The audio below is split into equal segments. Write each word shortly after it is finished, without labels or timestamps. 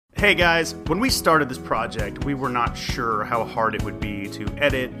Hey guys, when we started this project, we were not sure how hard it would be to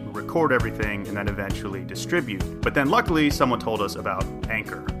edit, record everything, and then eventually distribute. But then luckily, someone told us about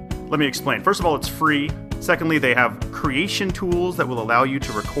Anchor. Let me explain. First of all, it's free. Secondly, they have creation tools that will allow you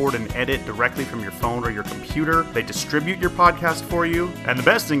to record and edit directly from your phone or your computer. They distribute your podcast for you. And the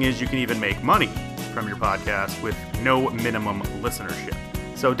best thing is you can even make money from your podcast with no minimum listenership.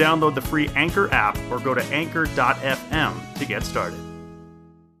 So download the free Anchor app or go to anchor.fm to get started.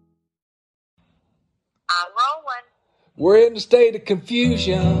 I'm rolling. We're in a state of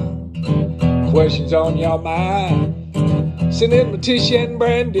confusion. Questions on your mind. Send in Letitia and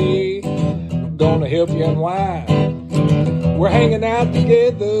Brandy. Gonna help you unwind. We're hanging out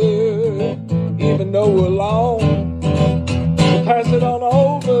together, even though we're alone. So pass it on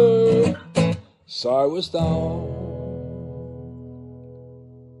over. Sorry we're stoned.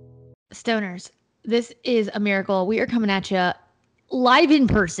 Stoners, this is a miracle. We are coming at you live in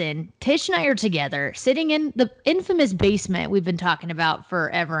person. Tish and I are together, sitting in the infamous basement we've been talking about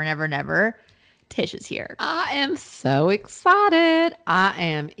forever and ever and ever. Tish is here. I am so excited. I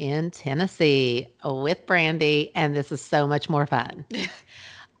am in Tennessee with Brandy, and this is so much more fun.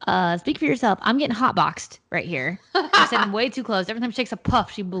 Speak for yourself. I'm getting hotboxed right here. I'm sitting way too close. Every time she takes a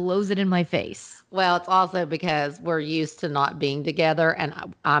puff, she blows it in my face. Well, it's also because we're used to not being together, and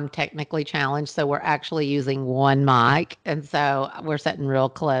I'm technically challenged, so we're actually using one mic, and so we're sitting real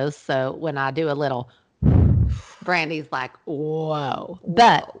close. So when I do a little, Brandy's like, whoa.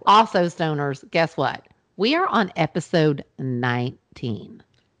 But also, Stoners, guess what? We are on episode 19.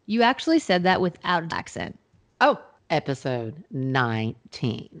 You actually said that without an accent. Oh, episode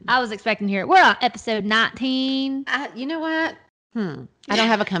 19. I was expecting to hear, we're on episode 19. You know what? I don't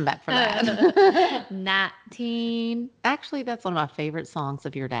have a comeback for that. 19. Actually, that's one of my favorite songs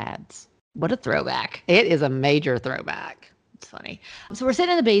of your dad's. What a throwback. It is a major throwback. It's funny. So we're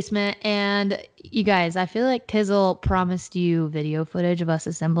sitting in the basement, and you guys, I feel like Tizzle promised you video footage of us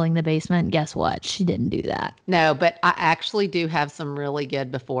assembling the basement. Guess what? She didn't do that. No, but I actually do have some really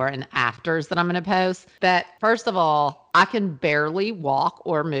good before and afters that I'm going to post. But first of all, I can barely walk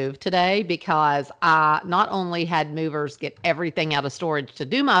or move today because I not only had movers get everything out of storage to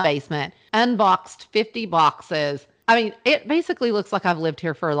do my basement, unboxed 50 boxes. I mean, it basically looks like I've lived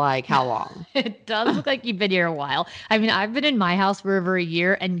here for like how long? It does look like you've been here a while. I mean, I've been in my house for over a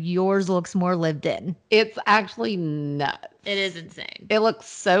year, and yours looks more lived in. It's actually nuts. It is insane. It looks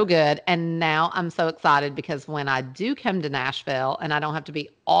so good. And now I'm so excited because when I do come to Nashville and I don't have to be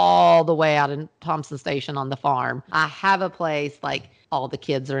all the way out in Thompson Station on the farm, I have a place like all the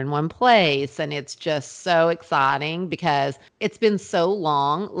kids are in one place. And it's just so exciting because it's been so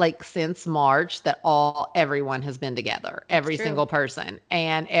long, like since March, that everyone has been together, every single person.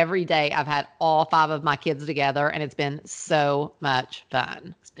 And every day I've had all 5 of my kids together, and it's been so much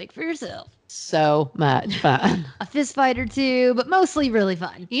fun. Speak for yourself. So much fun. A fist fight or two, but mostly really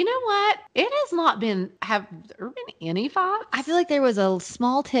fun. You know what? It has not been, have there been any fights? I feel like there was a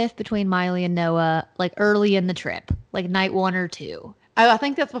small tiff between Miley and Noah, like early in the trip, like night 1 or 2. Oh, I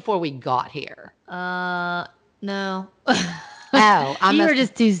think that's before we got here. No. Oh, you were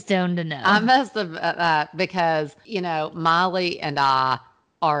just too stoned to know. I must have, because, Miley and I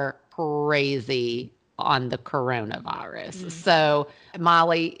are crazy on the coronavirus. So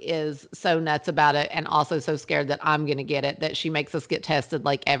Molly is so nuts about it, and also so scared that I'm going to get it, that she makes us get tested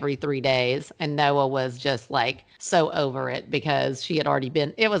like every 3 days. And Noah was just like so over it because she had already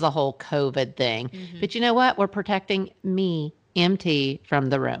it was a whole COVID thing. But you know what? We're protecting me, MT,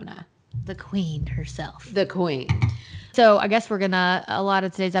 from the Rona. The queen herself. The queen. So I guess a lot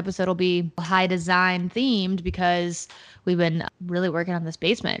of today's episode will be high design themed because we've been really working on this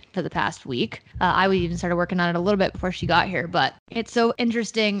basement for the past week. I even started working on it a little bit before she got here, but it's so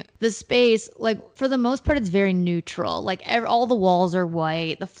interesting. The space, like for the most part, it's very neutral. Like all the walls are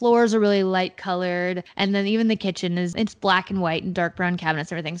white. The floors are really light colored. And then even the kitchen it's black and white and dark brown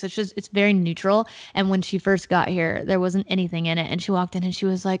cabinets and everything. So it's very neutral. And when she first got here, there wasn't anything in it. And she walked in and she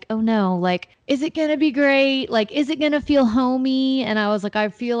was like, oh no, like, is it going to be great? Like, is it going to feel homey? And I was like, I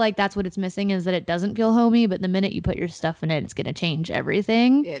feel like that's what it's missing, is that it doesn't feel homey. But the minute you put your stuff in it, it's going to change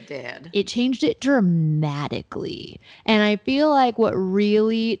everything. It did. It changed it dramatically. And I feel like what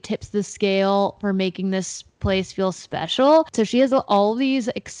really tips the scale for making this place feel special. So she has all these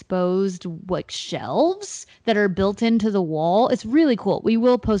exposed like shelves that are built into the wall. It's really cool. We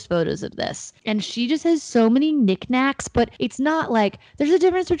will post photos of this. And she just has so many knickknacks, but it's not like, there's a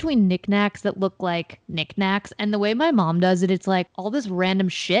difference between knickknacks that look like knickknacks and the way my mom does it. It's like all this random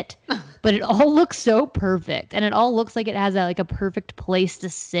shit, but it all looks so perfect. And it all looks like it has a perfect place to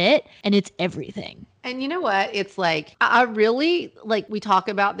sit, and it's everything. And you know what? It's like, I really, like, we talk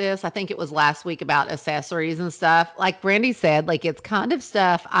about this. I think it was last week about accessories and stuff. Like Brandy said, like, it's kind of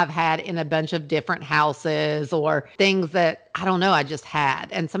stuff I've had in a bunch of different houses or things that I don't know, I just had.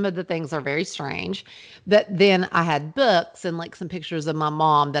 And some of the things are very strange. But then I had books and like some pictures of my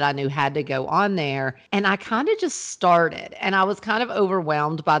mom that I knew had to go on there. And I kind of just started and I was kind of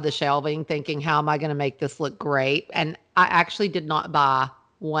overwhelmed by the shelving, thinking, how am I going to make this look great? And I actually did not buy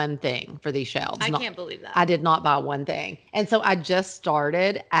one thing for these shelves. I can't believe that. I did not buy one thing. And so I just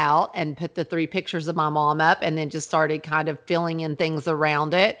started out and put the 3 pictures of my mom up and then just started kind of filling in things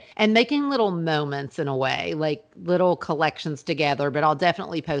around it and making little moments in a way, like little collections together. But I'll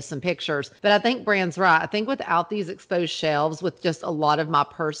definitely post some pictures. But I think Brand's right. I think without these exposed shelves with just a lot of my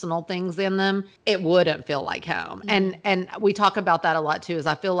personal things in them, it wouldn't feel like home. And we talk about that a lot too, is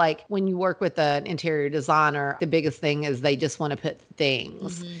I feel like when you work with an interior designer, the biggest thing is they just want to put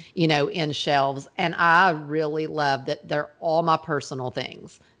things, you know, in shelves. And I really love that they're all my personal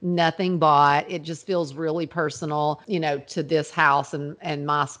things. Nothing bought. It just feels really personal, you know, to this house and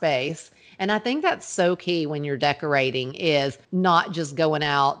my space. And I think that's so key when you're decorating, is not just going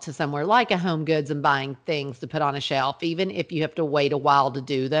out to somewhere like a Home Goods and buying things to put on a shelf, even if you have to wait a while to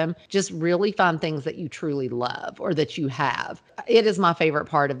do them. Just really find things that you truly love or that you have. It is my favorite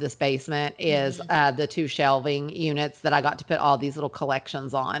part of this basement is the 2 shelving units that I got to put all these little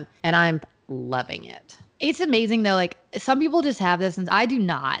collections on. And I'm loving it. It's amazing though. Like some people just have this and I do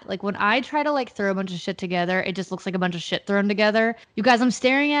not. Like when I try to like throw a bunch of shit together, it just looks like a bunch of shit thrown together. You guys, I'm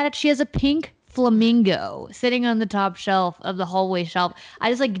staring at it. She has a pink flamingo sitting on the top shelf of the hallway shelf. I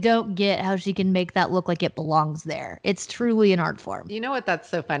just like don't get how she can make that look like it belongs there. It's truly an art form. You know what that's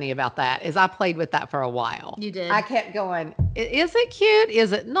so funny about that is I played with that for a while. You did? I kept going, is it cute?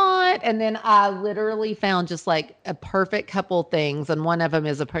 Is it not? And then I literally found just like a perfect couple things. And one of them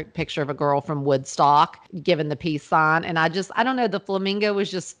is a picture of a girl from Woodstock giving the peace sign. And I don't know, the flamingo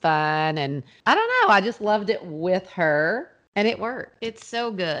was just fun. And I don't know, I just loved it with her. And it worked. It's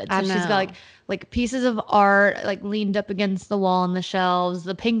so good. I So she's know. got like pieces of art like leaned up against the wall on the shelves,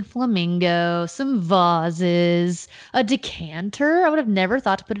 the pink flamingo, some vases, a decanter. I would have never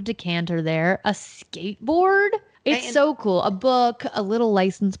thought to put a decanter there. A skateboard. It's so cool. A book, a little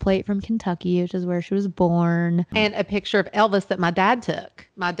license plate from Kentucky, which is where she was born. And a picture of Elvis that my dad took.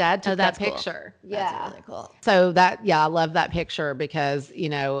 My dad took that that's cool. picture. That's really cool. So I love that picture because, you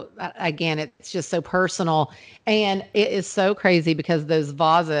know, again, it's just so personal. And it is so crazy because those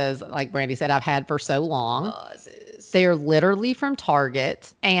vases, like Brandy said, I've had for so long. They're literally from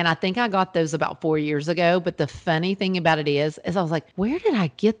Target. And I think I got those about 4 years ago. But the funny thing about it is I was like, where did I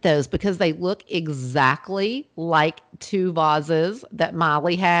get those? Because they look exactly like 2 vases that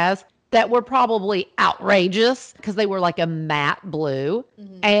Miley has that were probably outrageous because they were like a matte blue.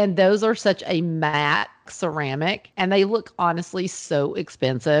 And those are such a matte ceramic and they look honestly so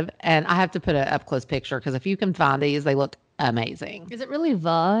expensive. And I have to put an up close picture because if you can find these, they look amazing. Is it really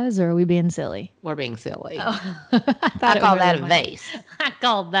vase or are we being silly? We're being silly. Oh. I call that a vase. I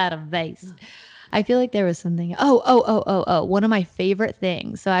called that a vase. I feel like there was something. Oh. One of my favorite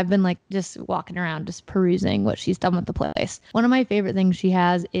things. So I've been like just walking around, just perusing what she's done with the place. One of my favorite things she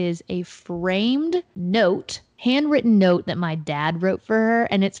has is a framed note, handwritten note that my dad wrote for her.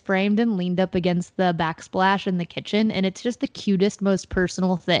 And it's framed and leaned up against the backsplash in the kitchen. And it's just the cutest, most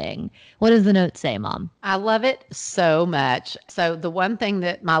personal thing. What does the note say, Mom? I love it so much. So the one thing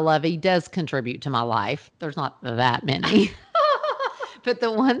that my lovey does contribute to my life, there's not that many. But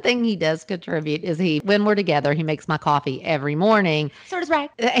the one thing he does contribute is when we're together, he makes my coffee every morning. So does Rye.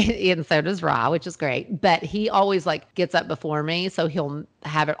 And so does Rye, which is great. But he always like gets up before me. So he'll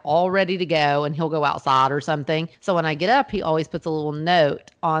have it all ready to go and he'll go outside or something. So when I get up, he always puts a little note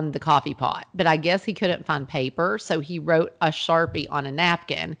on the coffee pot. But I guess he couldn't find paper. So he wrote a Sharpie on a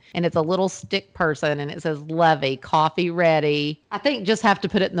napkin and it's a little stick person and it says, Lovey, coffee ready. I think just have to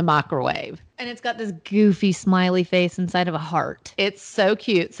put it in the microwave. And it's got this goofy smiley face inside of a heart. It's so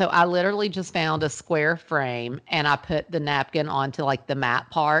cute. So I literally just found a square frame and I put the napkin onto like the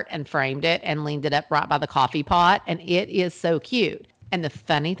matte part and framed it and leaned it up right by the coffee pot. And it is so cute. And the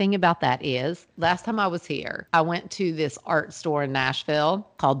funny thing about that is last time I was here, I went to this art store in Nashville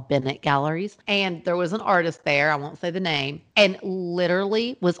called Bennett Galleries. And there was an artist there, I won't say the name, and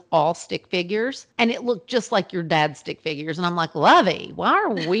literally was all stick figures. And it looked just like your dad's stick figures. And I'm like, Lovey, why are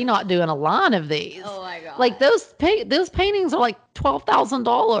we not doing a line of these? Oh my God. Like those paintings are like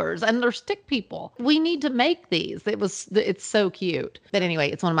 $12,000 and they're stick people. We need to make these. It's so cute. But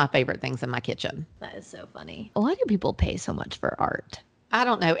anyway, it's one of my favorite things in my kitchen. That is so funny. Why do people pay so much for art? I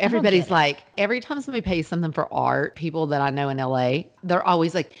don't know. Everybody's like, every time somebody pays something for art, people that I know in LA, they're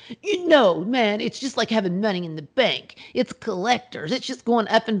always like, man, it's just like having money in the bank. It's collectors. It's just going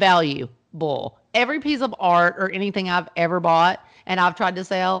up in value. Bull. Every piece of art or anything I've ever bought and I've tried to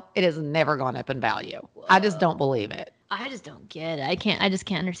sell, it has never gone up in value. Whoa. I just don't believe it. I just don't get it. I just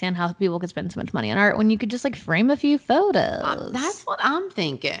can't understand how people could spend so much money on art when you could just like frame a few photos. That's what I'm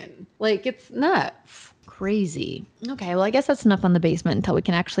thinking. Like, it's nuts. Crazy. Okay, well, I guess that's enough on the basement until we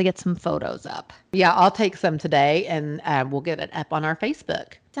can actually get some photos up. Yeah, I'll take some today and we'll get it up on our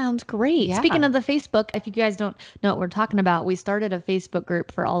Facebook. Sounds great. Yeah. Speaking of the Facebook, if you guys don't know what we're talking about, we started a Facebook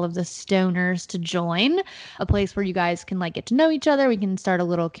group for all of the stoners to join, a place where you guys can like get to know each other. We can start a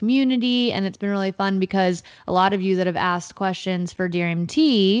little community, and it's been really fun because a lot of you that have asked questions for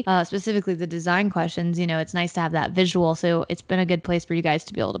DRMT, specifically the design questions, you know, it's nice to have that visual. So it's been a good place for you guys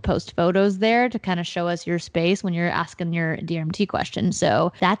to be able to post photos there to kind of show us your space when you're asking your DRMT questions.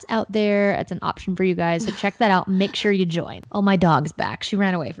 So that's out there. It's an option for you guys. So check that out. Make sure you join. Oh, my dog's back. She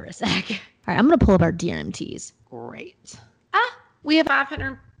ran away for a sec. All right, I'm going to pull up our DRMTs. Great. We have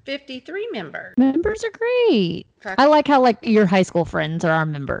 553 members. Members are great. I like how like your high school friends are our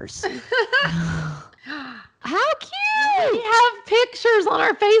members. How cute. We have pictures on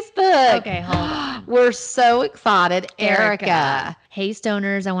our Facebook. Okay, hold on. We're so excited. Erica. Hey,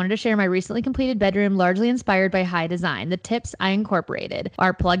 stoners. I wanted to share my recently completed bedroom, largely inspired by high design. The tips I incorporated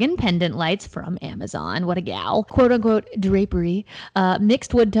are plug-in pendant lights from Amazon. What a gal. Quote-unquote drapery,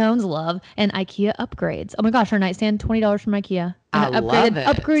 mixed wood tones, love, and IKEA upgrades. Oh my gosh, our nightstand, $20 from IKEA. I love it.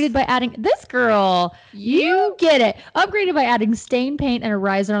 Upgraded by adding, this girl, you get it. Upgraded by adding stain paint and a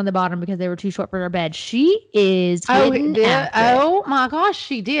riser on the bottom because they were too short for our bed. She is Oh my gosh,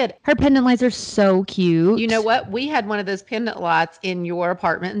 she did. Her pendant lights are so cute. You know what? We had one of those pendant lights in your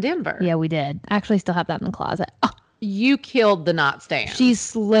apartment in Denver. Yeah, we did. I actually still have that in the closet. Oh, you killed the nightstand. She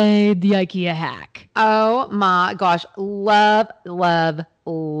slayed the IKEA hack. Oh my gosh. Love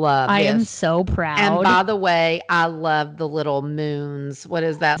I am so proud. And by the way, I love the little moons. What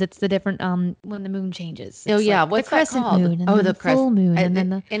is that? It's the different when the moon changes. Oh yeah, like what's the crescent that called? moon? And the full moon, and then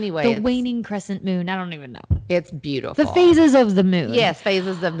the waning crescent moon. I don't even know. It's beautiful. The phases of the moon. Yes,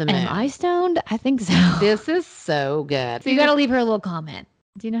 phases of the moon. Am I stoned? I think so. This is so good. So you got to leave her a little comment.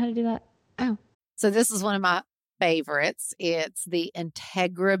 Do you know how to do that? Oh, so this is one of my favorites. It's the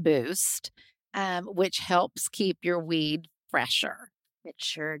Integra Boost, which helps keep your weed fresher. It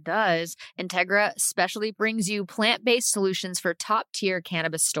sure does. Integra specially brings you plant-based solutions for top-tier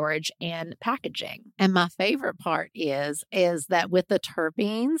cannabis storage and packaging. And my favorite part is that with the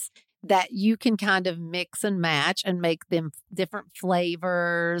terpenes, that you can kind of mix and match and make them different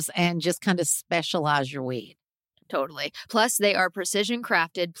flavors and just kind of specialize your weed. Totally. Plus, they are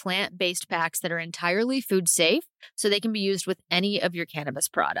precision-crafted plant-based packs that are entirely food-safe, so they can be used with any of your cannabis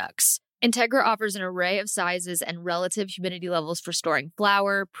products. Integra offers an array of sizes and relative humidity levels for storing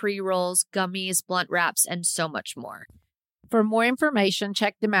flour, pre-rolls, gummies, blunt wraps, and so much more. For more information,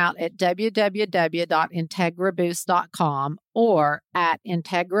 check them out at www.integraboost.com or at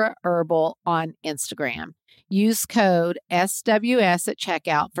Integra Herbal on Instagram. Use code SWS at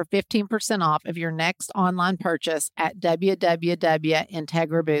checkout for 15% off of your next online purchase at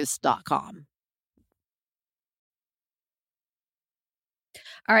www.integraboost.com.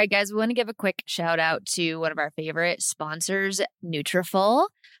 All right, guys, we want to give a quick shout out to one of our favorite sponsors, Nutrafol.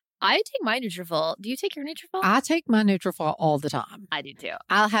 I take my Nutrafol. Do you take your Nutrafol? I take my Nutrafol all the time. I do too.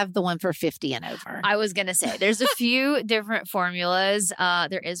 I'll have the one for 50 and over. I was going to say, there's a few different formulas.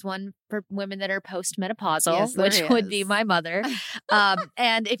 There is one for women that are postmenopausal, yes, which would be my mother.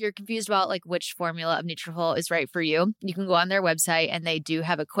 And if you're confused about like which formula of Nutrafol is right for you, you can go on their website and they do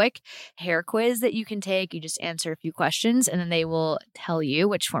have a quick hair quiz that you can take. You just answer a few questions and then they will tell you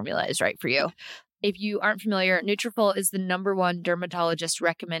which formula is right for you. If you aren't familiar, Nutrafol is the #1 dermatologist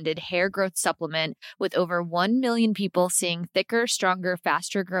recommended hair growth supplement with over 1 million people seeing thicker, stronger,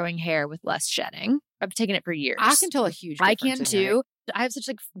 faster growing hair with less shedding. I've taken it for years. I can tell a huge difference. I can too. I have such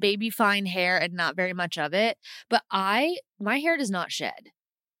like baby fine hair and not very much of it, but my hair does not shed.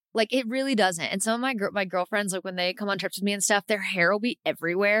 Like it really doesn't. And some of my girlfriends, like when they come on trips with me and stuff, their hair will be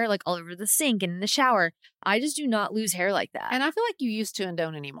everywhere, like all over the sink and in the shower. I just do not lose hair like that. And I feel like you used to and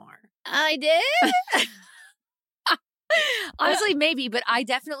don't anymore. I did. Honestly, maybe, but I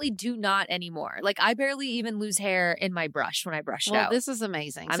definitely do not anymore. Like I barely even lose hair in my brush when I brush it out. Well, this is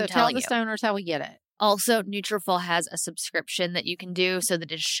amazing. I'm so tell the stoners how we get it. Also, Nutrafol has a subscription that you can do so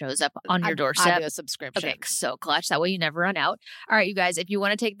that it shows up on your doorstep. I do a subscription. Okay, so clutch. That way you never run out. All right, you guys, if you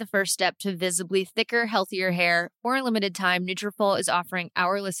want to take the first step to visibly thicker, healthier hair for a limited time, Nutrafol is offering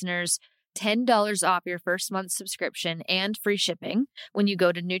our listeners $10 off your first month subscription and free shipping when you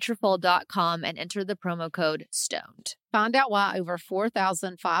go to Nutrafol.com and enter the promo code STONED. Find out why over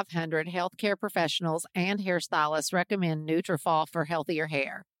 4,500 healthcare professionals and hairstylists recommend Nutrafol for healthier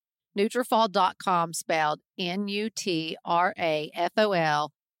hair. Nutrafol.com, spelled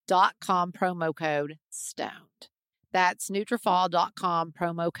Nutrafol.com, promo code STONED. That's Nutrafol.com,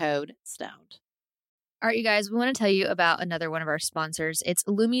 promo code STONED. All right, you guys, we want to tell you about another one of our sponsors. It's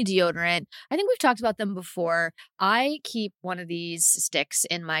Lumi Deodorant. I think we've talked about them before. I keep one of these sticks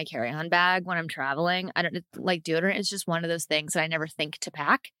in my carry-on bag when I'm traveling. I don't like deodorant. It's just one of those things that I never think to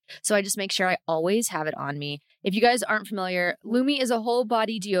pack. So I just make sure I always have it on me. If you guys aren't familiar, Lumi is a whole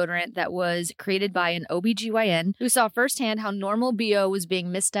body deodorant that was created by an OBGYN who saw firsthand how normal BO was being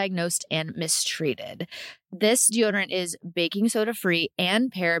misdiagnosed and mistreated. This deodorant is baking soda free and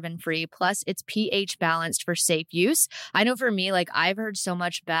paraben free, plus it's pH balanced for safe use. I know for me, like I've heard so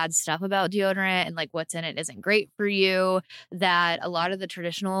much bad stuff about deodorant and like what's in it isn't great for you that a lot of the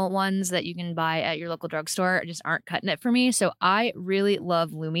traditional ones that you can buy at your local drugstore just aren't cutting it for me. So I really love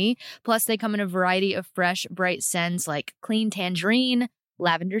Lumi. Plus, they come in a variety of fresh, bright scents like clean tangerine,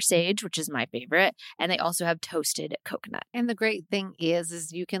 lavender sage, which is my favorite, and they also have toasted coconut. And the great thing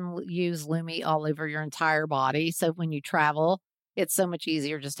is you can use Lumi all over your entire body. So when you travel, it's so much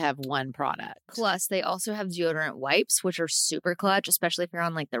easier just to have one product. Plus, they also have deodorant wipes, which are super clutch, especially if you're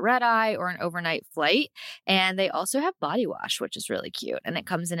on like the red eye or an overnight flight. And they also have body wash, which is really cute. And it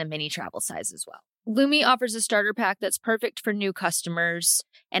comes in a mini travel size as well. Lumi offers a starter pack that's perfect for new customers.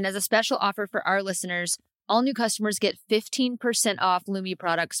 And as a special offer for our listeners, all new customers get 15% off Lumi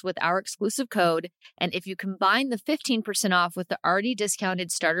products with our exclusive code. And if you combine the 15% off with the already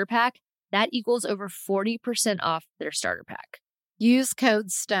discounted starter pack, that equals over 40% off their starter pack. Use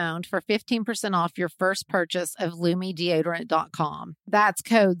code STONED for 15% off your first purchase of LumiDeodorant.com. That's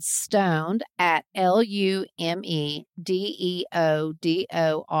code STONED at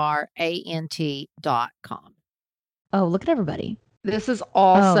LumiDeodorant.com. Oh, look at everybody. This is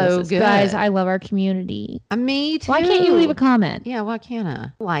also this is good. Guys, I love our community. Me too. Why can't you leave a comment? Yeah, why can't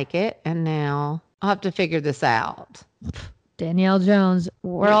I? Like it. And now I'll have to figure this out. Danielle Jones,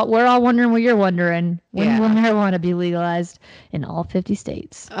 we're all wondering what you're wondering. When will marijuana be legalized in all 50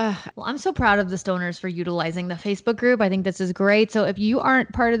 states? Well, I'm so proud of the stoners for utilizing the Facebook group. I think this is great. So if you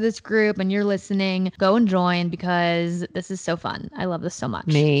aren't part of this group and you're listening, go and join because this is so fun. I love this so much.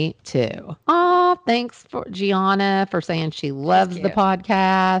 Me too. Oh, thanks for Gianna for saying she loves the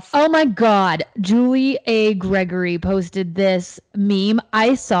podcast. Oh my God. Julie A. Gregory posted this meme.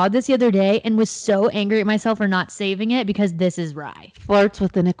 I saw this the other day and was so angry at myself for not saving it because this is rye. Flirts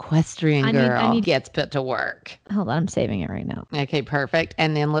with an equestrian girl. I need gets put to work. Hold on, I'm saving it right now. Okay, perfect.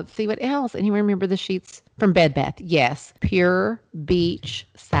 And then let's see what else. And you remember the sheets from Bed Bath? Yes. Pure beach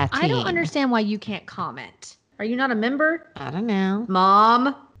sateen. I don't understand why you can't comment. Are you not a member? I don't know.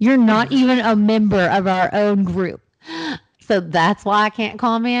 Mom, you're not even a member of our own group. So that's why I can't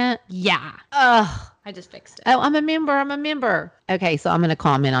comment? Yeah. Ugh. I just fixed it. Oh, I'm a member. Okay, so I'm going to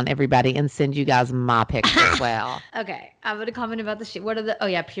comment on everybody and send you guys my picture as well. Okay, I'm going to comment about the shit. What are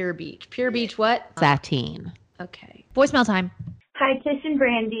the, Pure Beach. Pure Beach what? Sateen. Okay. Voicemail time. Hi, Tish and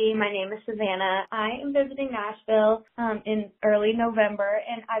Brandy. My name is Savannah. I am visiting Nashville in early November,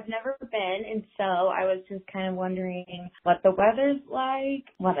 and I've never been, and so I was just kind of wondering what the weather's like,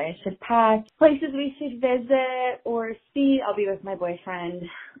 whether I should pack, places we should visit or see. I'll be with my boyfriend.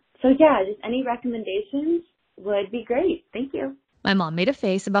 So yeah, just any recommendations would be great. Thank you. My mom made a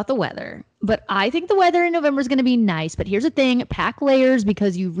face about the weather, but I think the weather in November is going to be nice. But here's the thing, pack layers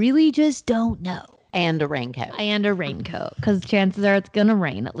because you really just don't know. And a raincoat. Because chances are it's going to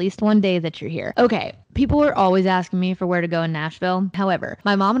rain at least one day that you're here. Okay. People are always asking me for where to go in Nashville. However,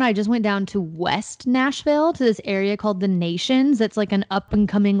 my mom and I just went down to West Nashville to this area called the Nations. That's like an up and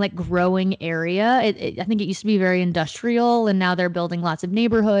coming, like growing area. I think it used to be very industrial and now they're building lots of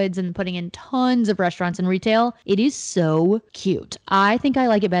neighborhoods and putting in tons of restaurants and retail. It is so cute. I think I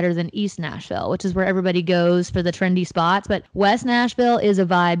like it better than East Nashville, which is where everybody goes for the trendy spots. But West Nashville is a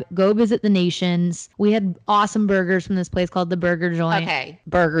vibe. Go visit the Nations. We had awesome burgers from this place called the Burger Joint. Okay.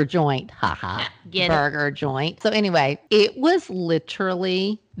 Burger Joint. Haha. Get it. Burger Joint. So anyway, it was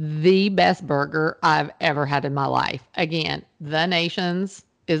literally the best burger I've ever had in my life. Again, the Nations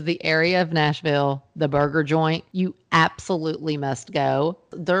is the area of Nashville the burger joint, you absolutely must go.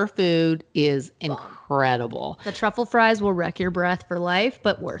 Their food is incredible. The truffle fries will wreck your breath for life,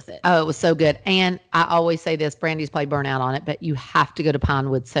 but worth it. Oh, it was so good. And I always say this, Brandy's probably burnt out on it, but you have to go to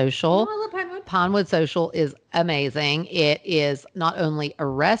Pinewood Social. Oh, I love Pinewood. Pinewood Social is amazing. It is not only a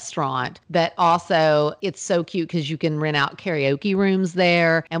restaurant, but also it's so cute because you can rent out karaoke rooms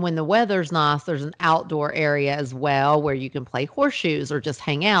there. And when the weather's nice, there's an outdoor area as well where you can play horseshoes or just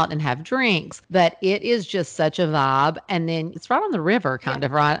hang out and have drinks. But it is just such a vibe. And then it's right on the river, kind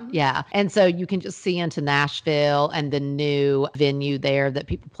of, right? Mm-hmm. Yeah. And so you can just see into Nashville and the new venue there that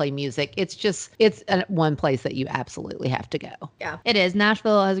people play music. It's one place that you absolutely have to go. Yeah, it is.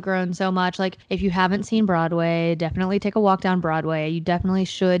 Nashville has grown so much. Like, if you haven't seen Broadway, definitely take a walk down Broadway. You definitely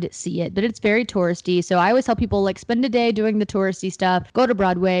should see it, but it's very touristy. So I always tell people, like, spend a day doing the touristy stuff, go to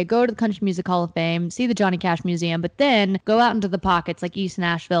Broadway, go to the Country Music Hall of Fame, see the Johnny Cash Museum, but then go out into the pockets like East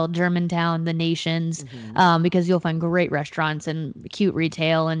Nashville, Germantown, the Nations, because you'll find great restaurants and cute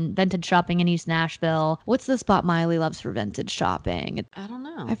retail and vintage shopping in East Nashville. What's the spot Miley loves for vintage shopping? I don't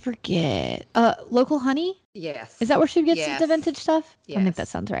know. I forget. Local Honey? Yes. Is that where she gets the vintage stuff? Yes. I think that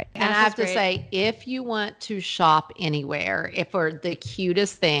sounds right. And I have to say, if you want to shop anywhere, if for the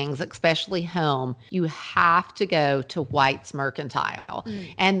cutest things, especially home, you have to go to White's Mercantile.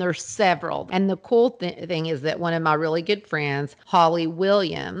 And there's several. And the cool thing is that one of my really good friends, Holly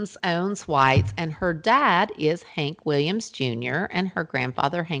Williams, owns White's, and her dad is Hank Williams Jr. and her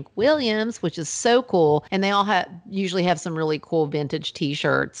grandfather, Hank Williams, which is so cool. And they all usually have some really cool vintage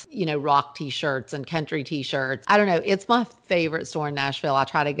t-shirts, rock t-shirts and country t-shirts. I don't know. It's my favorite store in Nashville. I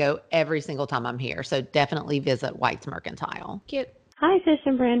try to go every single time I'm here. So definitely visit White's Mercantile. Cute. Hi, Fish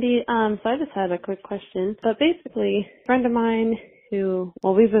and Brandy. So I just had a quick question. But basically, a friend of mine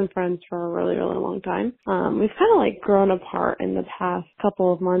we've been friends for a really, really long time. We've kind of like grown apart in the past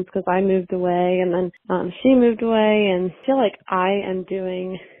couple of months because I moved away and then she moved away, and I feel like I am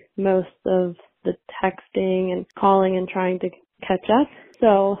doing most of the texting and calling and trying to catch up.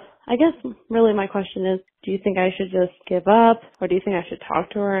 So I guess really my question is, do you think I should just give up, or do you think I should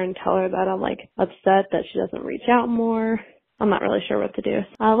talk to her and tell her that I'm like upset that she doesn't reach out more? I'm not really sure what to do.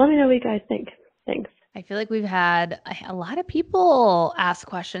 Let me know what you guys think. Thanks. I feel like we've had a lot of people ask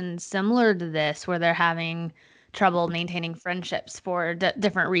questions similar to this where they're having trouble maintaining friendships for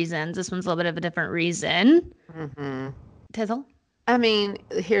different reasons. This one's a little bit of a different reason. Mm-hmm. Tizzle? I mean,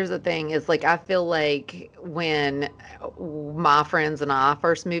 here's the thing is like, I feel like when my friends and I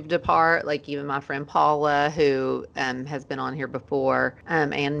first moved apart, like even my friend Paula, who has been on here before,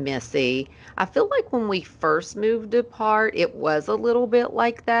 and Missy, I feel like when we first moved apart, it was a little bit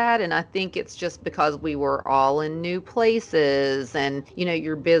like that. And I think it's just because we were all in new places and,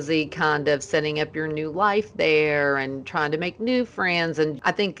 you're busy kind of setting up your new life there and trying to make new friends. And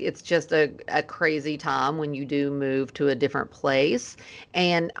I think it's just a crazy time when you do move to a different place.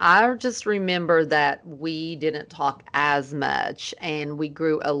 And I just remember that we didn't talk as much and we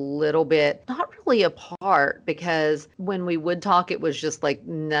grew a little bit, not really apart, because when we would talk, it was just like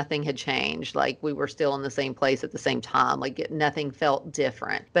nothing had changed. Like we were still in the same place at the same time. Like nothing felt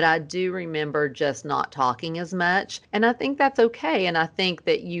different. But I do remember just not talking as much. And I think that's okay. And I think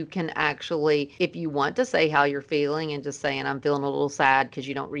that you can actually, if you want to say how you're feeling and just saying, I'm feeling a little sad because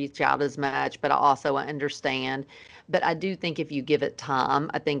you don't reach out as much, but I also understand. But I do think if you give it time,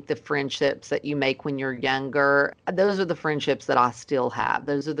 I think the friendships that you make when you're younger, those are the friendships that I still have.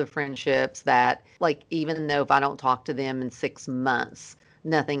 Those are the friendships that, like, even though if I don't talk to them in 6 months,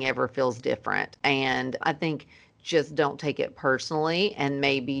 nothing ever feels different. And I think just don't take it personally and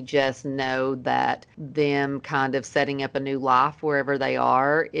maybe just know that them kind of setting up a new life wherever they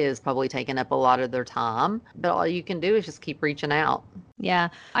are is probably taking up a lot of their time. But all you can do is just keep reaching out. Yeah,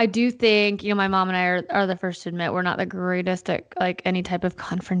 I do think, my mom and I are the first to admit we're not the greatest at like any type of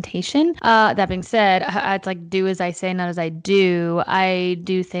confrontation. That being said, it's like do as I say, not as I do. I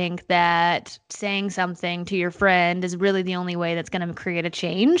do think that saying something to your friend is really the only way that's going to create a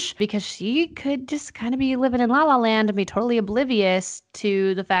change, because she could just kind of be living in la la land and be totally oblivious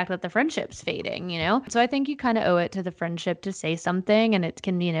to the fact that the friendship's fading, So I think you kind of owe it to the friendship to say something, and it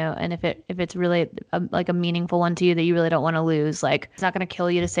can, and if it's really like a meaningful one to you that you really don't want to lose, like it's not going to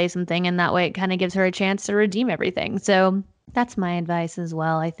kill you to say something, and that way it kind of gives her a chance to redeem everything. So that's my advice as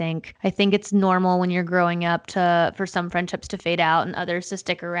well. I think it's normal when you're growing up for some friendships to fade out and others to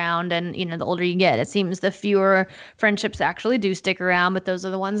stick around. And, the older you get, it seems the fewer friendships actually do stick around, but those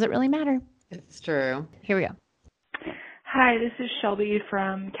are the ones that really matter. It's true. Here we go. Hi, this is Shelby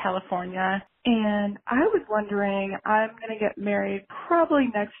from California, and I was wondering, I'm going to get married probably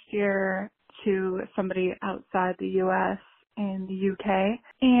next year to somebody outside the U.S. in the UK,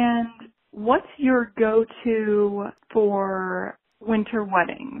 and what's your go-to for winter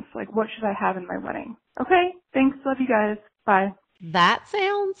weddings? Like, what should I have in my wedding? Okay, thanks. Love you guys. Bye. That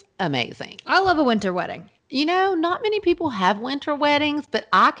sounds amazing. I love a winter wedding. You know, not many people have winter weddings, but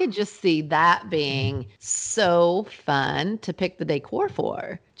I could just see that being so fun to pick the decor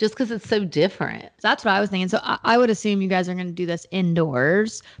for, just because it's so different. That's what I was thinking. So I would assume you guys are going to do this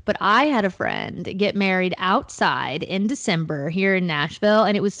indoors, but I had a friend get married outside in December here in Nashville.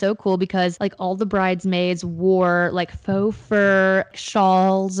 And it was so cool because like all the bridesmaids wore like faux fur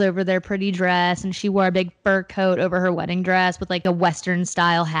shawls over their pretty dress. And she wore a big fur coat over her wedding dress with like a Western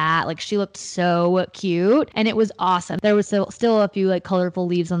style hat. Like she looked so cute and it was awesome. There was still a few like colorful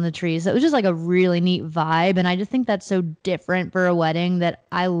leaves on the trees. So it was just like a really neat vibe. And I just think that's so different for a wedding that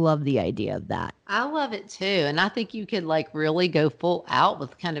I love the idea of that. I love it too. And I think you could like really go full out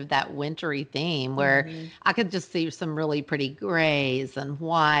with kind of that wintry theme where I could just see some really pretty grays and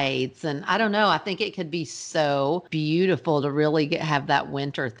whites. And I don't know, I think it could be so beautiful to really have that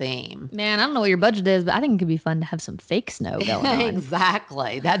winter theme. Man, I don't know what your budget is, but I think it could be fun to have some fake snow going on.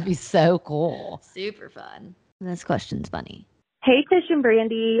 Exactly. That'd be so cool. Super fun. This question's funny. Hey, Tish and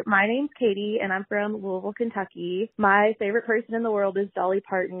Brandy. My name's Katie, and I'm from Louisville, Kentucky. My favorite person in the world is Dolly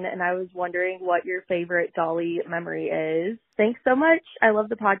Parton, and I was wondering what your favorite Dolly memory is. Thanks so much. I love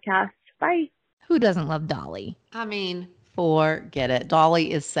the podcast. Bye. Who doesn't love Dolly? I mean, forget it.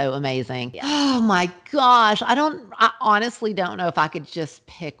 Dolly is so amazing. Yeah. Oh my gosh. I honestly don't know if I could just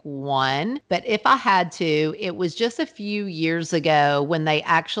pick one, but if I had to, it was just a few years ago when they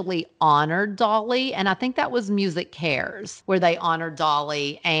actually honored Dolly. And I think that was Music Cares where they honored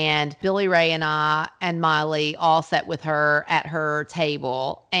Dolly, and Billy Ray and I and Miley all sat with her at her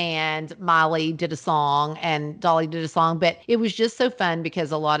table, and Miley did a song and Dolly did a song, but it was just so fun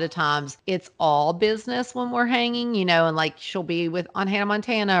because a lot of times it's all business when we're hanging, you know, and like she'll be on Hannah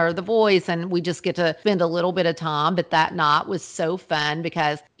Montana or The Voice, and we just get to spend a little bit of time. But that night was so fun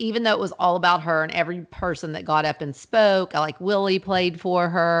because even though it was all about her and every person that got up and spoke, like Willie played for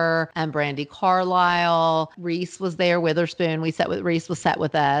her and Brandy Carlisle, Reese was there, Witherspoon. Reese was sat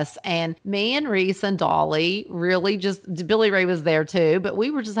with us, and me and Reese and Dolly really just, Billy Ray was there too, but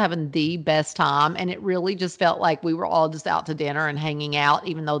we were just having the best time. And it really just felt like we were all just out to dinner and hanging out,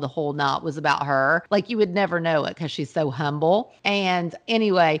 even though the whole night was about her. Like you would never know it because she's so humble. And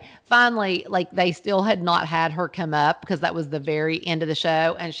anyway, finally, like they still had not had her come up because that was the very end of the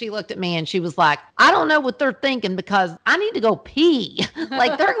show. And she looked at me and she was like, I don't know what they're thinking because I need to go pee.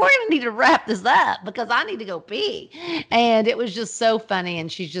 Like we're going to need to wrap this up because I need to go pee. And it was just so funny.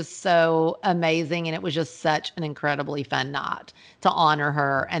 And she's just so amazing. And it was just such an incredibly fun night to honor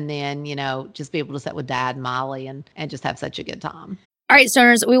her. And then, you know, just be able to sit with Dad and Molly and just have such a good time. All right,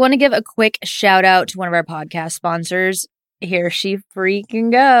 Stoners, we want to give a quick shout out to one of our podcast sponsors. Here she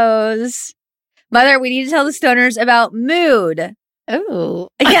freaking goes. Mother, we need to tell the Stoners about Mood. Oh,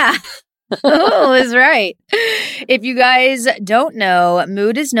 Yeah. Oh, is right. If you guys don't know,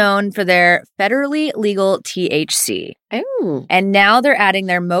 Mood is known for their federally legal THC. oh, And now they're adding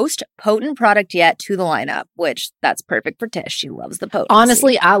their most potent product yet to the lineup, which that's perfect for Tish. She loves the potency.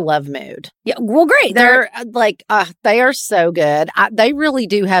 honestly, I love Mood. Yeah, well, great. They're like, they are so good. They really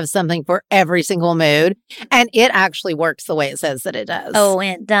do have something for every single mood. And it actually works the way it says that it does. Oh,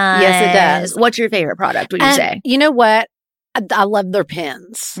 it does. Yes, it does. What's your favorite product, would you And say? you know what? I love their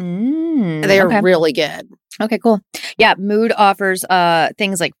pens. They're Okay. really good. Okay, cool. Yeah, Mood offers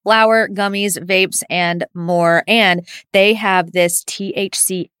things like flour, gummies, vapes, and more. And they have this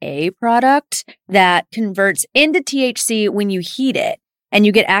THCA product that converts into THC when you heat it, and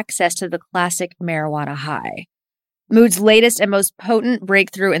you get access to the classic marijuana high. Mood's latest and most potent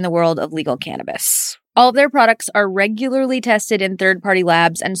breakthrough in the world of legal cannabis. All of their products are regularly tested in third-party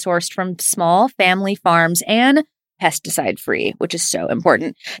labs and sourced from small family farms and pesticide-free, which is so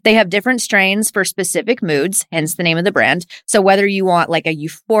important. They have different strains for specific moods, hence the name of the brand. So whether you want like a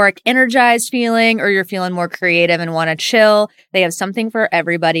euphoric, energized feeling or you're feeling more creative and want to chill, they have something for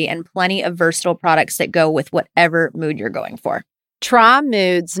everybody and plenty of versatile products that go with whatever mood you're going for. Try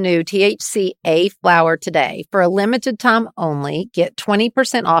Mood's new THCA flower today. For a limited time only, get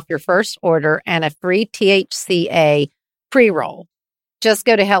 20% off your first order and a free THCA pre-roll. Just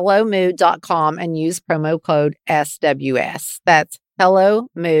go to hellomood.com and use promo code SWS. That's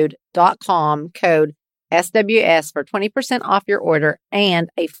hellomood.com, code SWS for 20% off your order and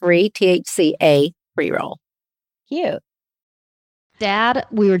a free THCA pre-roll. Cute. Dad,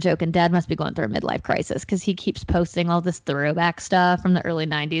 we were joking. Dad must be going through a midlife crisis because he keeps posting all this throwback stuff from the early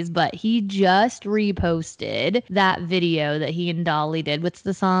 90s. But he just reposted that video that he and Dolly did. What's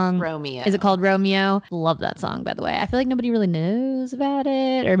the song? Romeo. Is it called Romeo? Love that song, by the way. I feel like nobody really knows about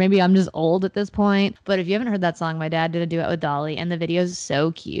it. Or maybe I'm just old at this point. But if you haven't heard that song, my dad did a duet with Dolly. And the video is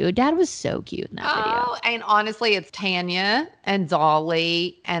so cute. Dad was so cute in that video. Oh, and honestly, it's Tanya and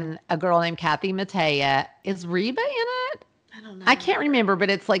Dolly and a girl named Kathy Mattea. Is Reba in it? I can't remember, but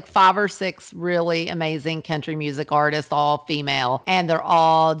it's like 5 or 6 really amazing country music artists, all female, and they're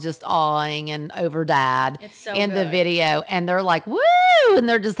all just awing and over Dad in the video. And they're like, woo! And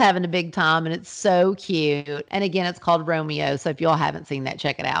they're just having a big time, and it's so cute. And again, it's called Romeo. So if y'all haven't seen that,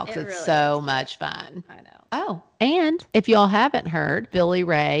 check it out because it's so much fun. I know. Oh, and if y'all haven't heard, Billy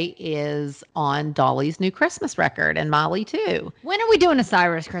Ray is on Dolly's new Christmas record, and Molly too. When are we doing a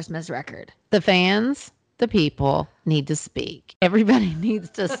Cyrus Christmas record? The fans, the people need to speak. Everybody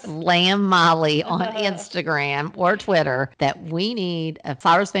needs to slam Molly on Instagram or Twitter that we need a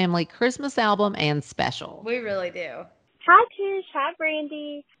Cyrus Family Christmas album and special. We really do. Hi, Tish. Hi,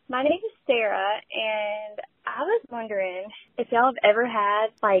 Brandy. My name is Sarah, and I was wondering if y'all have ever had,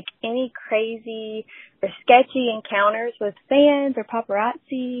 like, any crazy or sketchy encounters with fans or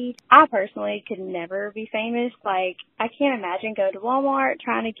paparazzi. I personally could never be famous. Like, I can't imagine going to Walmart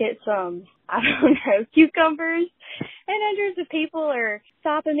trying to get some, I don't know, cucumbers, and hundreds of people are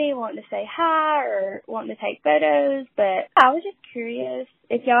stopping me, wanting to say hi or wanting to take photos. But I was just curious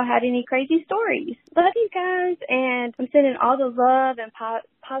if y'all had any crazy stories. Love you guys, and I'm sending all the love and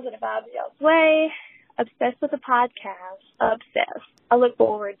positive vibes y'all's way. Obsessed with the podcast. Obsessed. I look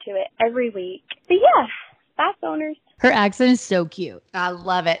forward to it every week. But yeah, bye, phoners. Her accent is so cute. I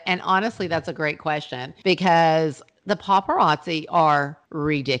love it. And honestly, that's a great question because the paparazzi are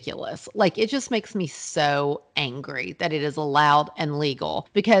ridiculous. Like, it just makes me so angry that it is allowed and legal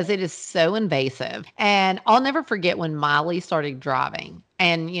because it is so invasive. And I'll never forget when Miley started driving.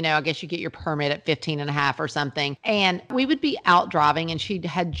 And, you know, I guess you get your permit at 15 and a half or something. And we would be out driving and she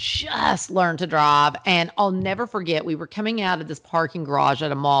had just learned to drive. And I'll never forget, we were coming out of this parking garage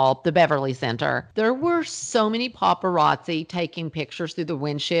at a mall, the Beverly Center. There were so many paparazzi taking pictures through the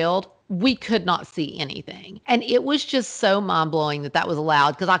windshield. We could not see anything. And it was just so mind-blowing that that was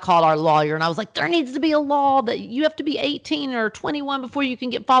allowed because I called our lawyer and I was like, there needs to be a law that you have to be 18 or 21 before you can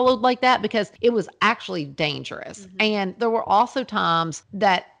get followed like that because it was actually dangerous. Mm-hmm. And there were also times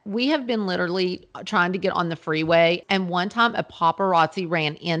that we have been literally trying to get on the freeway. And one time a paparazzi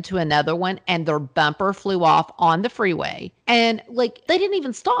ran into another one and their bumper flew off on the freeway. And like, they didn't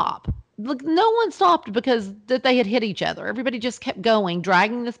even stop. Look, no one stopped because that they had hit each other. Everybody just kept going,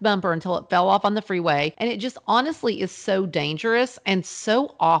 dragging this bumper until it fell off on the freeway. And it just honestly is so dangerous and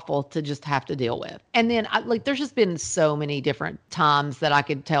so awful to just have to deal with. And then there's just been so many different times that I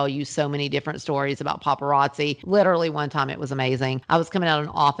could tell you so many different stories about paparazzi. Literally one time it was amazing. I was coming out of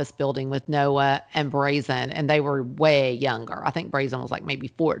an office building with Noah and Brazen, and they were way younger. I think Brazen was like maybe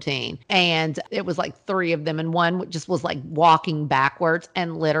 14. And it was like 3 of them. And one just was like walking backwards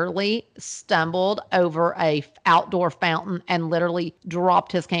and literally stumbled over a outdoor fountain and literally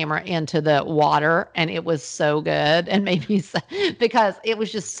dropped his camera into the water. And it was so good and made me because it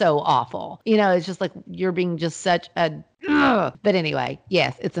was just so awful. You know, it's just like you're being just such a but anyway,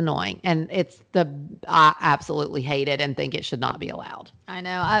 yes, it's annoying. And I absolutely hate it and think it should not be allowed. I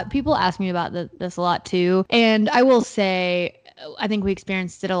know. People ask me about this a lot too. And I will say, I think we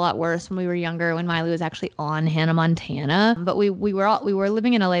experienced it a lot worse when we were younger, when Miley was actually on Hannah Montana. But we were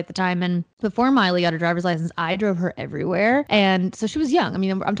living in LA at the time, and before Miley got her driver's license, I drove her everywhere. And so she was young. I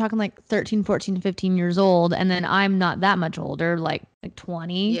mean, I'm talking like 13, 14, 15 years old, and then I'm not that much older, like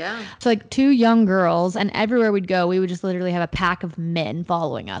 20. Yeah. So like 2 young girls, and everywhere we'd go, we would just literally have a pack of men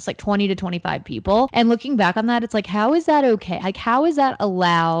following us, like 20 to 25 people. And looking back on that, it's like, how is that okay? Like, how is that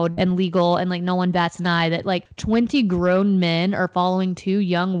allowed and legal? And like, no one bats an eye that like 20 grown men are following 2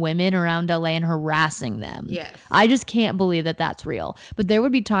 young women around LA and harassing them. Yes. I just can't believe that that's real. But there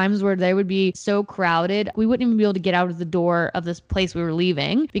would be times where they would be so crowded, we wouldn't even be able to get out of the door of this place we were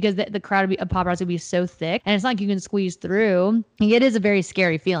leaving because the crowd of paparazzi would be so thick. And it's not like you can squeeze through. It is a very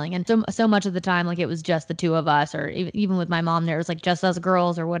scary feeling. And so much of the time, like, it was just the 2 of us, or even with my mom, there was like just us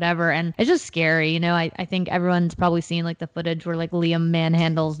girls or whatever. And it's just scary. You know, I think everyone's probably seen like the footage where like Liam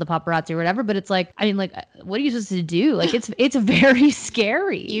manhandles the paparazzi or whatever. But it's like, I mean, like, what are you supposed to do? Like, it's very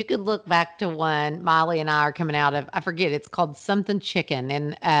scary. You could look back to one Miley and I are coming out of, I forget, it's called something chicken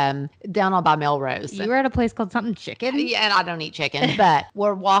and down on by Melrose. You were at a place called something chicken? Yeah, and I don't eat chicken, but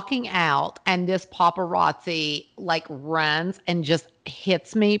we're walking out and this paparazzi like runs and just just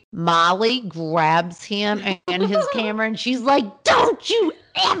hits me. Molly grabs him and his camera, and she's like, "Don't you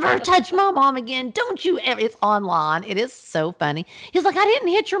ever touch my mom again. Don't you ever." It's online. It is so funny. He's like, "I didn't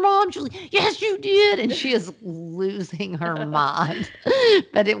hit your mom." She's like, "Yes, you did." And she is losing her mind.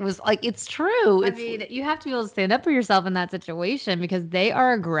 But it was like, it's true. I mean, you have to be able to stand up for yourself in that situation because they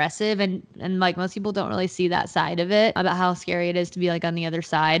are aggressive and like most people don't really see that side of it about how scary it is to be like on the other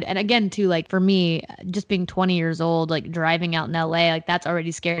side. And again, too, like for me, just being 20 years old, like driving out in LA, like that's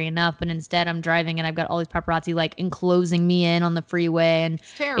already scary enough. But instead I'm driving and I've got all these paparazzi like enclosing me in on the freeway, and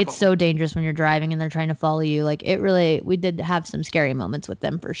it's so dangerous when you're driving and they're trying to follow you. Like we did have some scary moments with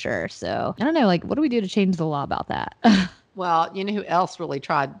them for sure. So I don't know, like what do we do to change the law about that? Well, you know who else really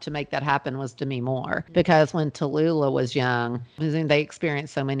tried to make that happen was Demi Moore, because when Tallulah was young, they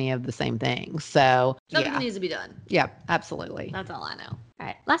experienced so many of the same things. So Something needs to be done. Yeah, absolutely. That's all I know. All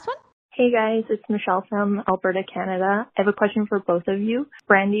right, last one. Hey guys, it's Michelle from Alberta, Canada. I have a question for both of you.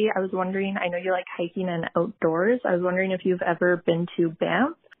 Brandy, I was wondering, I know you like hiking and outdoors. I was wondering if you've ever been to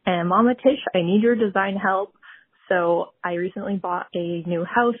Banff. And Mama Tish, I need your design help. So I recently bought a new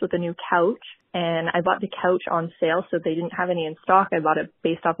house with a new couch, and I bought the couch on sale, so they didn't have any in stock. I bought it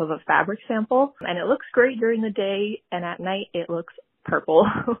based off of a fabric sample, and it looks great during the day, and at night it looks purple.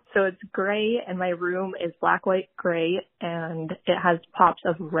 So it's gray, and my room is black, white, gray, and it has pops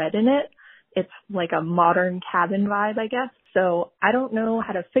of red in it. It's like a modern cabin vibe, I guess. So I don't know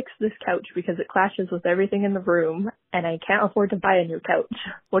how to fix this couch because it clashes with everything in the room, and I can't afford to buy a new couch.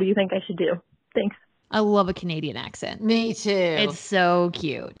 What do you think I should do? Thanks. I love a Canadian accent. Me too. It's so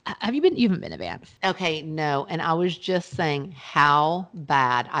cute. You haven't been to Banff? Okay, no. And I was just saying how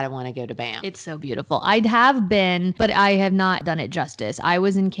bad I want to go to Banff. It's so beautiful. I have been, but I have not done it justice. I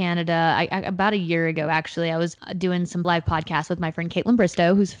was in Canada about a year ago, actually. I was doing some live podcasts with my friend Caitlin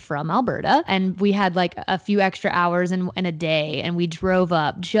Bristow, who's from Alberta. And we had like a few extra hours in a day. And we drove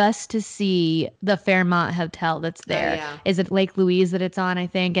up just to see the Fairmont Hotel that's there. Oh, yeah. Is it Lake Louise that it's on, I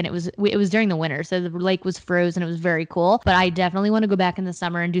think? And it was during the winter. So the lake was frozen. It was very cool. But I definitely want to go back in the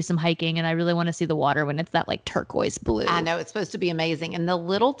summer and do some hiking. And I really want to see the water when it's that like turquoise blue. I know, it's supposed to be amazing. And the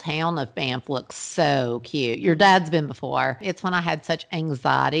little town of Banff looks so cute. Your dad's been before. It's when I had such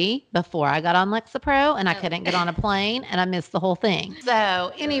anxiety before I got on Lexapro and I couldn't get on a plane and I missed the whole thing.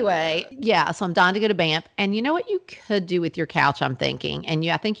 So anyway, yeah, so I'm dying to go to Banff. And you know what you could do with your couch, I'm thinking? And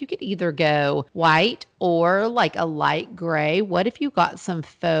I think you could either go white or like a light gray. What if you got some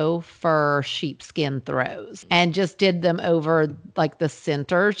faux fur sheepskin throws and just did them over like the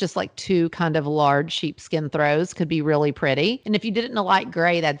centers, just like two kind of large sheepskin throws could be really pretty. And if you did it in a light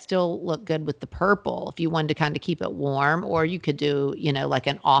gray, that'd still look good with the purple if you wanted to kind of keep it warm. Or you could do, like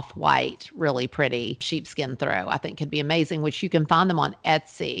an off-white, really pretty sheepskin throw. I think could be amazing, which you can find them on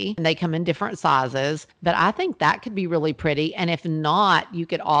Etsy and they come in different sizes. But I think that could be really pretty. And if not, you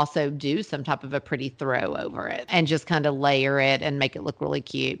could also do some type of a pretty throw over it and just kind of layer it and make it look really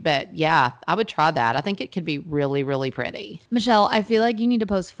cute. But yeah, I would try that. I think it could be really, really pretty. Michelle, I feel like you need to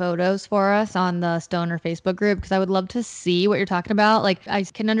post photos for us on the Stoner Facebook group because I would love to see what you're talking about. Like, I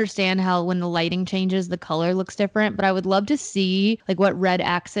can understand how when the lighting changes, the color looks different, but I would love to see like what red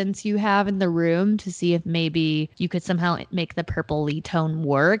accents you have in the room to see if maybe you could somehow make the purpley tone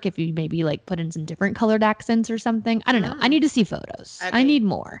work. If you maybe like put in some different colored accents or something. I don't know. I need to see photos. Okay. I need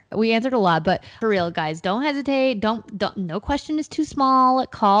more. We answered a lot, but for real, guys, don't hesitate. Don't, no question is too small.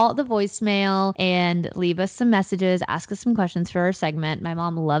 Call the voicemail and leave us some messages. Ask us some questions for our segment. My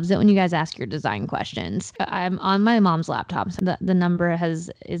mom loves it when you guys ask your design questions. I'm on my mom's laptop, so the number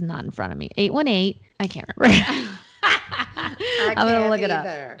is not in front of me. 818. I can't remember. I'm gonna look it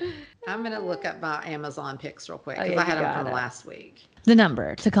up. I'm gonna look up my Amazon pics real quick because I had them from last week. The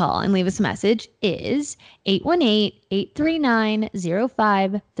number to call and leave us a message is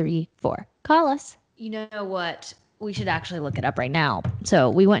 818-839-0534. Call us. You know what? We should actually look it up right now.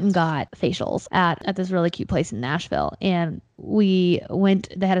 So we went and got facials at this really cute place in Nashville. And they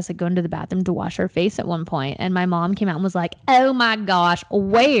had us like go into the bathroom to wash our face at one point. And my mom came out and was like, "Oh my gosh,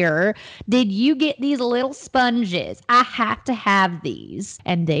 where did you get these little sponges? I have to have these."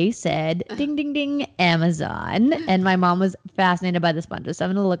 And they said, ding, ding, ding, Amazon. And my mom was fascinated by the sponges. So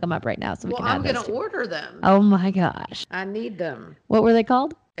I'm going to look them up right now so we can I'm going to order them. Oh my gosh. I need them. What were they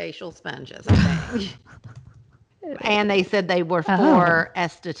called? Facial sponges, I think. And they said they were for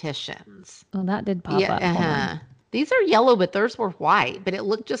estheticians. Well, that did pop up. These are yellow, but theirs were white, but it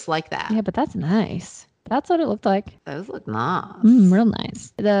looked just like that. Yeah, but that's nice. That's what it looked like. Those look nice. Real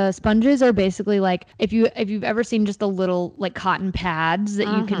nice. The sponges are basically like if you've ever seen just the little like cotton pads that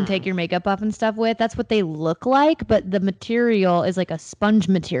you can take your makeup off and stuff with, that's what they look like, but the material is like a sponge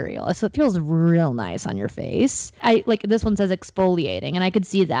material. So it feels real nice on your face. I like this one says exfoliating, and I could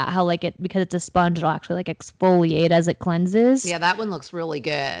see that how like it, because it's a sponge, it'll actually like exfoliate as it cleanses. Yeah, that one looks really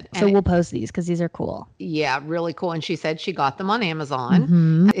good. So we'll post these because these are cool. Yeah, really cool. And she said she got them on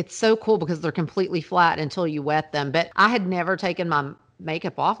Amazon. It's so cool because they're completely flat until you wet them. But I had never taken my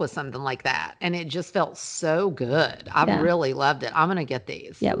makeup off with something like that, and it just felt so good. I really loved it. I'm gonna get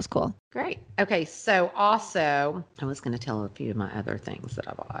these. Yeah, it was cool. Great. Okay, so also I was gonna tell a few of my other things that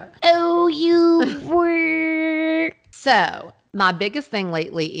I bought. Oh, you were. So my biggest thing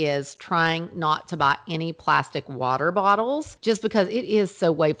lately is trying not to buy any plastic water bottles just because it is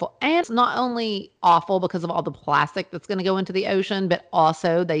so wasteful. And it's not only awful because of all the plastic that's going to go into the ocean, but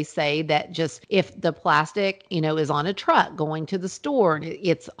also they say that just if the plastic, is on a truck going to the store and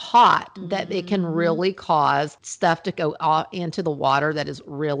it's hot, that it can really cause stuff to go into the water that is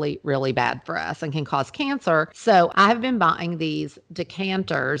really, really bad for us and can cause cancer. So I've been buying these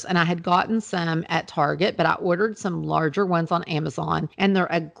decanters, and I had gotten some at Target, but I ordered some larger ones on Amazon, and they're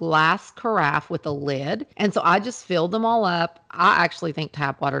a glass carafe with a lid. And so I just filled them all up. I actually think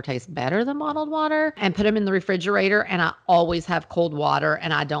tap water tastes better than bottled water, and put them in the refrigerator. And I always have cold water,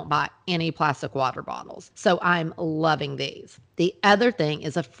 and I don't buy any plastic water bottles. So I'm loving these. The other thing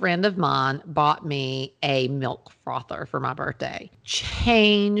is a friend of mine bought me a milk frother for my birthday.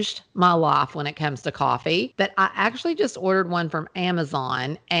 Changed my life when it comes to coffee. But I actually just ordered one from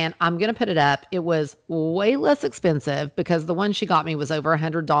Amazon, and I'm going to put it up. It was way less expensive because the one she got me was over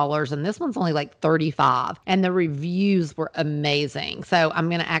 $100, and this one's only like $35. And the reviews were amazing. So I'm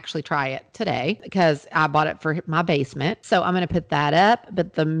going to actually try it today because I bought it for my basement. So I'm going to put that up.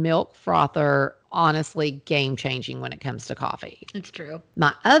 But the milk frother, honestly, game changing when it comes to coffee. It's true.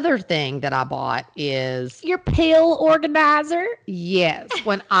 My other thing that I bought is your pill organizer. Yes.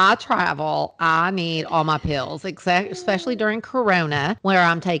 When I travel, I need all my pills, especially during Corona, where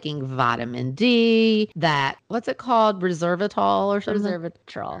I'm taking vitamin D, what's it called? Resveratrol or something?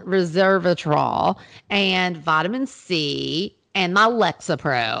 Resveratrol, and vitamin C, and my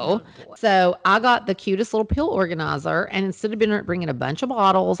Lexapro. So I got the cutest little pill organizer, and instead of bringing a bunch of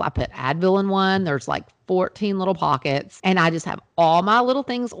bottles, I put Advil in one. There's like 14 little pockets, and I just have all my little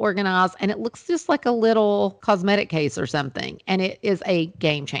things organized, and it looks just like a little cosmetic case or something, and it is a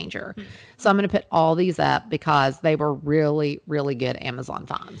game changer. So I'm going to put all these up because they were really, really good Amazon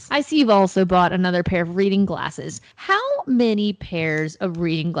finds. I see you've also bought another pair of reading glasses. How many pairs of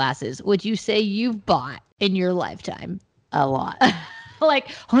reading glasses would you say you've bought in your lifetime? A lot. Like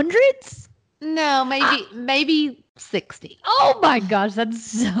hundreds? No, maybe 60. Oh my gosh, that's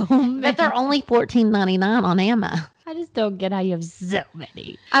so many. But they're only $14.99 on Amazon. I just don't get how you have so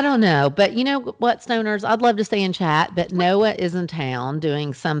many. I don't know. But you know what, Stoners? I'd love to stay in chat, but Noah is in town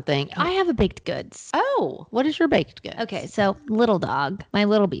doing something. I have a baked goods. Oh, what is your baked goods? Okay, so little dog, my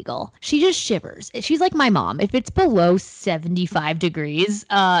little beagle, she just shivers. She's like my mom. If it's below 75 degrees,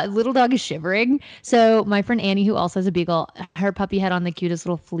 little dog is shivering. So my friend Annie, who also has a beagle, her puppy had on the cutest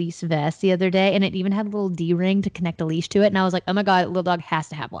little fleece vest the other day, and it even had a little D-ring to connect a leash to it. And I was like, oh my God, little dog has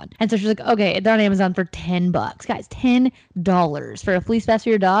to have one. And so she's like, okay, they're on Amazon for $10. Guys, $10 for a fleece vest for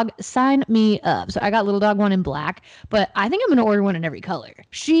your dog. Sign me up. So I got little dog one in black, but I think I'm going to order one in every color.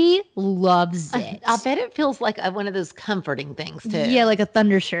 She loves it. I bet it feels like one of those comforting things too. Yeah, like a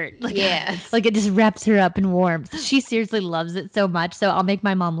thunder shirt. Like, yes. Like it just wraps her up in warmth. She seriously loves it so much. So I'll make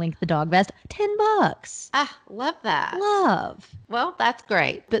my mom link the dog vest. $10. Ah, love that. Love. Well, that's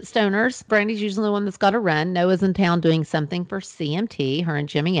great. But Stoners, Brandy's usually the one that's got to run. Noah's in town doing something for CMT, her and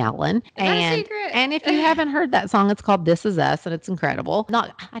Jimmy Allen. And if you haven't heard that song, it's called This Is Us, and it's incredible.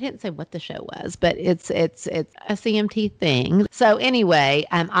 I didn't say what the show was, but it's a CMT thing. So anyway,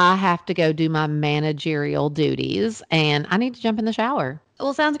 I have to go do my managerial duties, and I need to jump in the shower.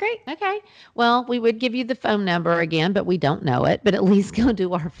 Well, sounds great. Okay. Well, we would give you the phone number again, but we don't know it. But at least go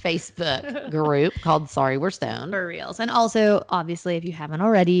to our Facebook group called Sorry We're Stoned. For reals. And also, obviously, if you haven't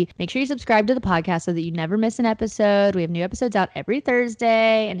already, make sure you subscribe to the podcast so that you never miss an episode. We have new episodes out every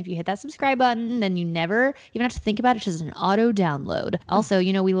Thursday. And if you hit that subscribe button, then you never even have to think about it. It's just an auto download. Also,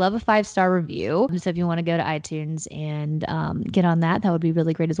 we love a 5-star review. So if you want to go to iTunes and get on that would be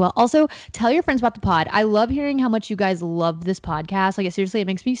really great as well. Also, tell your friends about the pod. I love hearing how much you guys love this podcast. Like, it seriously Seriously, it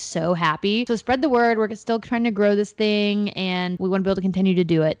makes me so happy. So spread the word. We're still trying to grow this thing, and we want to be able to continue to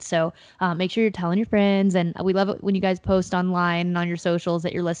do it. So make sure you're telling your friends. And we love it when you guys post online and on your socials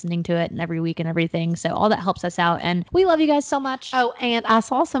that you're listening to it and every week and everything. So all that helps us out. And we love you guys so much. Oh, and I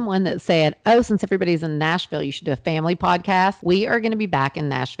saw someone that said, oh, since everybody's in Nashville, you should do a family podcast. We are going to be back in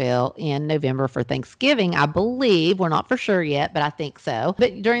Nashville in November for Thanksgiving, I believe. We're not for sure yet, but I think so.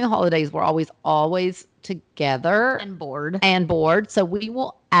 But during the holidays, we're always together And bored. So we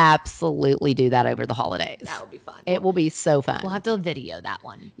will absolutely do that over the holidays. That would be fun. It will be so fun. We'll have to video that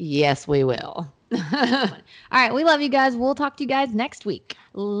one. Yes, we will. All right. We love you guys. We'll talk to you guys next week.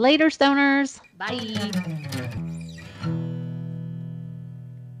 Later, stoners. Bye.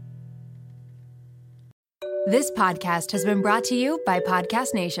 This podcast has been brought to you by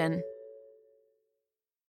Podcast Nation.